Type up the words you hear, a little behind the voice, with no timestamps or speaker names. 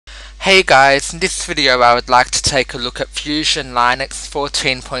Hey guys, in this video I would like to take a look at Fusion Linux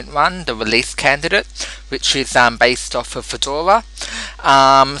 14.1, the release candidate, which is based off of Fedora.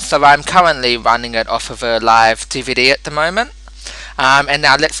 So I'm currently running it off of a live DVD at the moment. And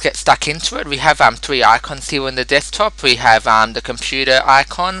now let's get stuck into it. We have three icons here on the desktop. We have the computer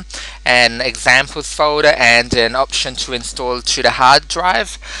icon, an examples folder, and an option to install to the hard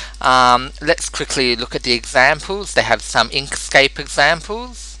drive. Let's quickly look at the examples. They have some Inkscape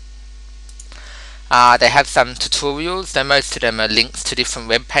examples. They have some tutorials, though most of them are links to different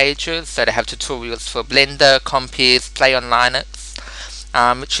web pages. So they have tutorials for Blender, Compiz, Play on Linux,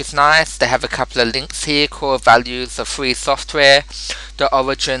 which is nice. They have a couple of links here: core values of free software, the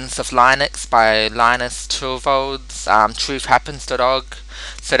origins of Linux by Linus Torvalds, truthhappens.org.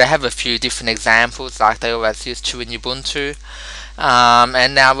 So they have a few different examples like they always used to in Ubuntu.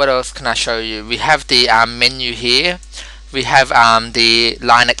 And now what else can I show you? We have the menu here. We have the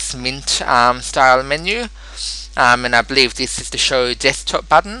Linux Mint style menu, and I believe this is the show desktop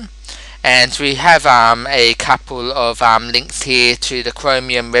button. And we have a couple of links here to the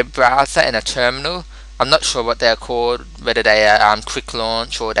Chromium web browser and a terminal. I'm not sure what they're called, whether they are quick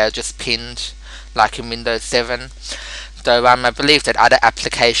launch or they're just pinned like in Windows 7. Though I believe that other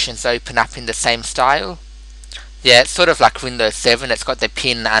applications open up in the same style. Yeah, it's sort of like Windows 7, it's got the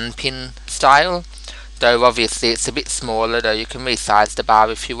pin unpin style. Though obviously it's a bit smaller, though you can resize the bar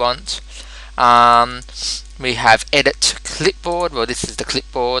if you want. We have edit clipboard. Well, this is the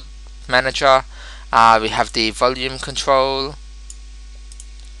clipboard manager. We have the volume control,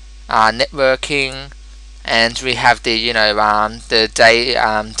 networking, and we have the the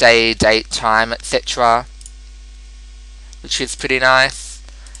day, date, time, etc., which is pretty nice.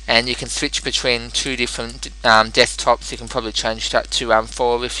 And you can switch between two different desktops. You can probably change that to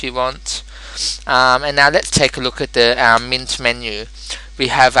 4 if you want. And now let's take a look at the Mint menu. We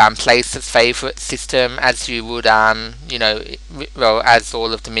have places, favorite, system, as you would well, as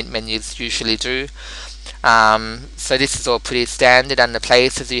all of the Mint menus usually do. So this is all pretty standard. Under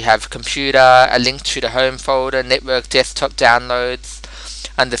places you have computer, a link to the home folder, network, desktop downloads.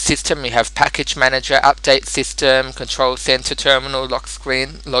 Under system you have package manager, update system, control center, terminal, lock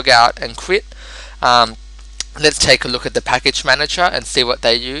screen, logout, and quit. Let's take a look at the package manager and see what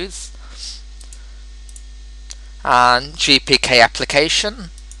they use. GPK application.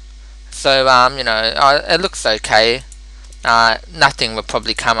 So it looks okay. Nothing will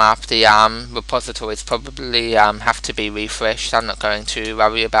probably come up. The repositories probably have to be refreshed. I'm not going to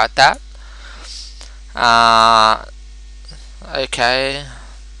worry about that. Okay,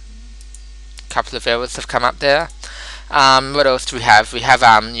 couple of errors have come up there. What else do we have? We have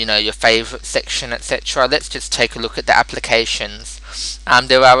your favorite section, etc. Let's just take a look at the applications.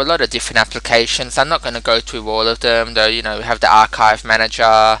 There are a lot of different applications. I'm not going to go through all of them, though. We have the archive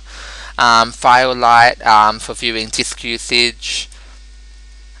manager, FileLight for viewing disk usage.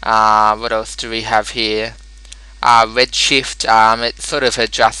 What else do we have here? Redshift. It sort of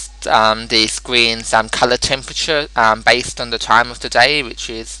adjusts the screen's color temperature based on the time of the day, which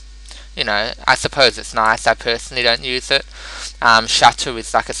is, I suppose it's nice. I personally don't use it. Shutter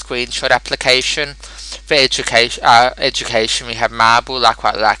is like a screenshot application. For education, we have Marble. I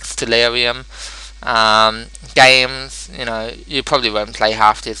quite like Stellarium. Games, you probably won't play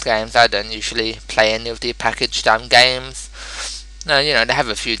half these games. I don't usually play any of the packaged games. No, they have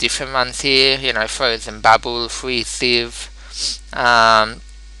a few different ones here. Frozen Bubble, Free Civ. They have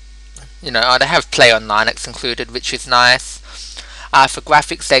Play on Linux included, which is nice. For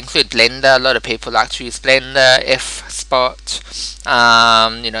graphics, they include Blender. A lot of people like to use Blender, F-Spot,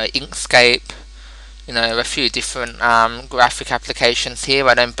 Inkscape. A few different graphic applications here.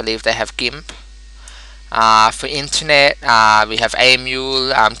 I don't believe they have GIMP. For internet, we have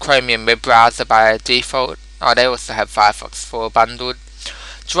Amule, Chromium web browser by default. They also have Firefox 4 bundled.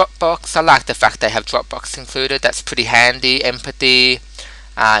 Dropbox, I like the fact they have Dropbox included. That's pretty handy. Empathy,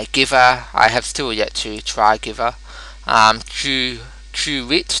 Giver. I have still yet to try Giver.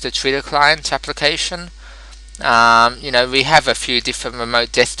 Qwit, the Twitter client application. We have a few different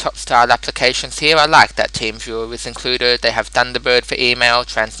remote desktop style applications here. I like that TeamViewer is included. They have Thunderbird for email,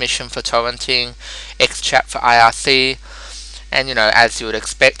 Transmission for torrenting, XChat for IRC, and as you would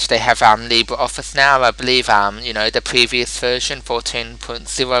expect, they have LibreOffice now. I believe the previous version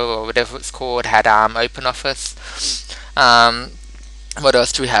 14.0 or whatever it's called had OpenOffice. What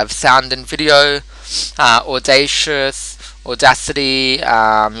else do we have? Sound and video, Audacity,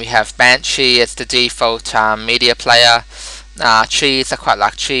 we have Banshee as the default media player. Cheese, I quite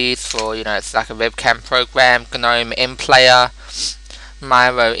like Cheese for, it's like a webcam program. GNOME MPlayer,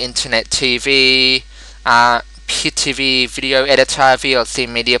 Miro Internet TV, TV video editor, VLC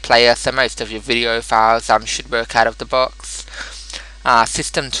media player, so most of your video files should work out of the box.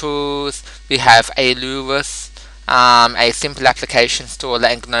 System tools, we have a Lewis, a simple application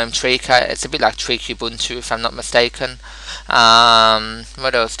installer, and GNOME Tweaker. It's a bit like Tweak Ubuntu if I'm not mistaken.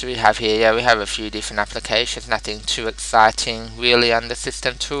 What else do we have here? Yeah, we have a few different applications, nothing too exciting really under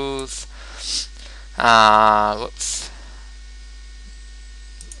system tools. Whoops.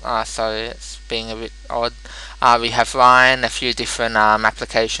 Sorry, it's being a bit odd. We have Ryan, a few different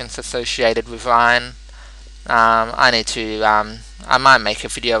applications associated with Ryan. I might make a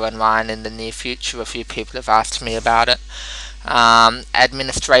video on Ryan in the near future. A few people have asked me about it.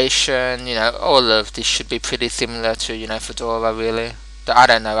 Administration, all of this should be pretty similar to, Fedora really. I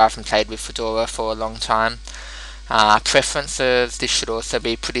don't know, I haven't played with Fedora for a long time. Preferences, this should also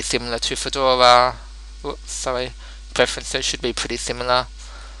be pretty similar to Fedora. Oops, sorry. Preferences should be pretty similar.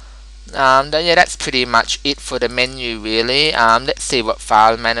 Yeah, that's pretty much it for the menu really. Let's see what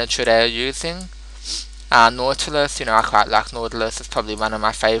file manager they're using. Nautilus, I quite like Nautilus. It's probably one of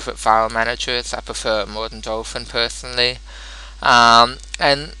my favorite file managers. I prefer it more than Dolphin personally. And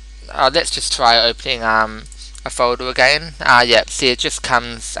let's just try opening a folder again. Yeah, see, it just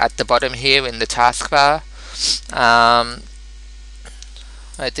comes at the bottom here in the taskbar.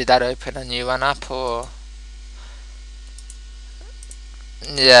 Wait, did that open a new one up or?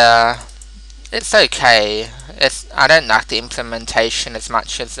 Yeah, it's okay. I don't like the implementation as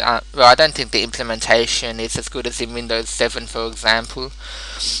much as well, I don't think the implementation is as good as in Windows 7 for example.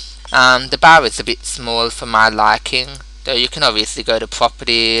 The bar is a bit small for my liking, though you can obviously go to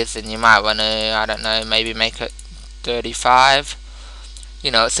properties and you might want to, I don't know, maybe make it 35.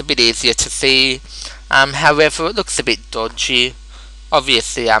 It's a bit easier to see. However, it looks a bit dodgy.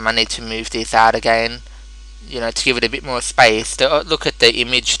 Obviously I need to move these out again, to give it a bit more space. Look at the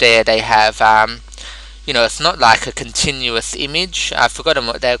image there they have. It's not like a continuous image. I've forgotten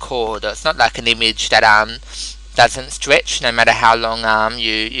what they're called. It's not like an image that doesn't stretch no matter how long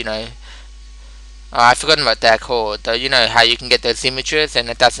I've forgotten what they're called. Though how you can get those images and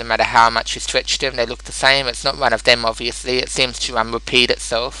it doesn't matter how much you stretch them, they look the same. It's not one of them obviously. It seems to repeat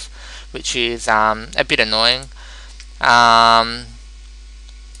itself, which is a bit annoying.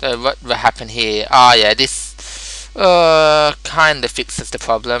 So what will happen here? Yeah, this kind of fixes the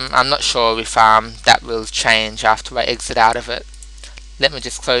problem. I'm not sure if that will change after I exit out of it. Let me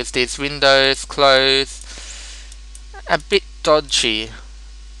just close these windows. Close. A bit dodgy.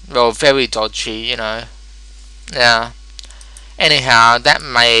 Well, very dodgy, Yeah. Anyhow, that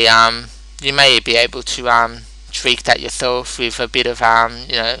may you may be able to tweak that yourself with a bit of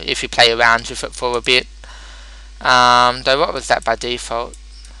if you play around with it for a bit. Though what was that by default?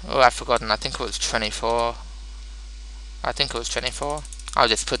 Oh, I've forgotten. I think it was 24. I'll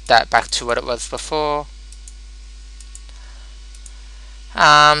just put that back to what it was before.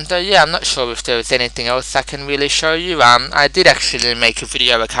 Though yeah, I'm not sure if there was anything else I can really show you. I did actually make a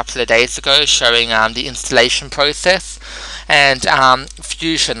video a couple of days ago showing the installation process, and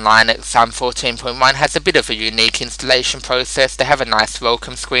Fusion Linux 14.1 has a bit of a unique installation process. They have a nice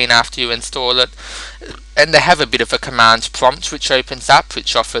welcome screen after you install it, and they have a bit of a command prompt which opens up,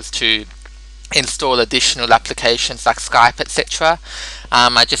 which offers to install additional applications like Skype, etc.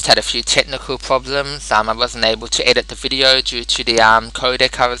 I just had a few technical problems. I wasn't able to edit the video due to the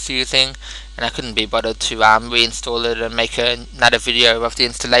codec I was using, and I couldn't be bothered to reinstall it and make another video of the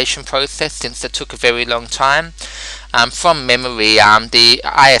installation process since it took a very long time. From memory, the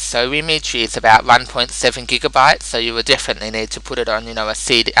ISO image is about 1.7 gigabytes, so you would definitely need to put it on, a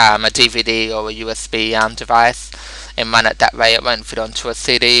CD, a DVD or a USB device, and run it that way. It won't fit onto a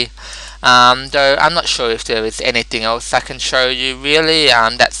CD. Though I'm not sure if there is anything else I can show you really.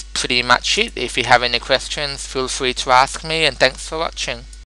 That's pretty much it. If you have any questions, feel free to ask me, and thanks for watching.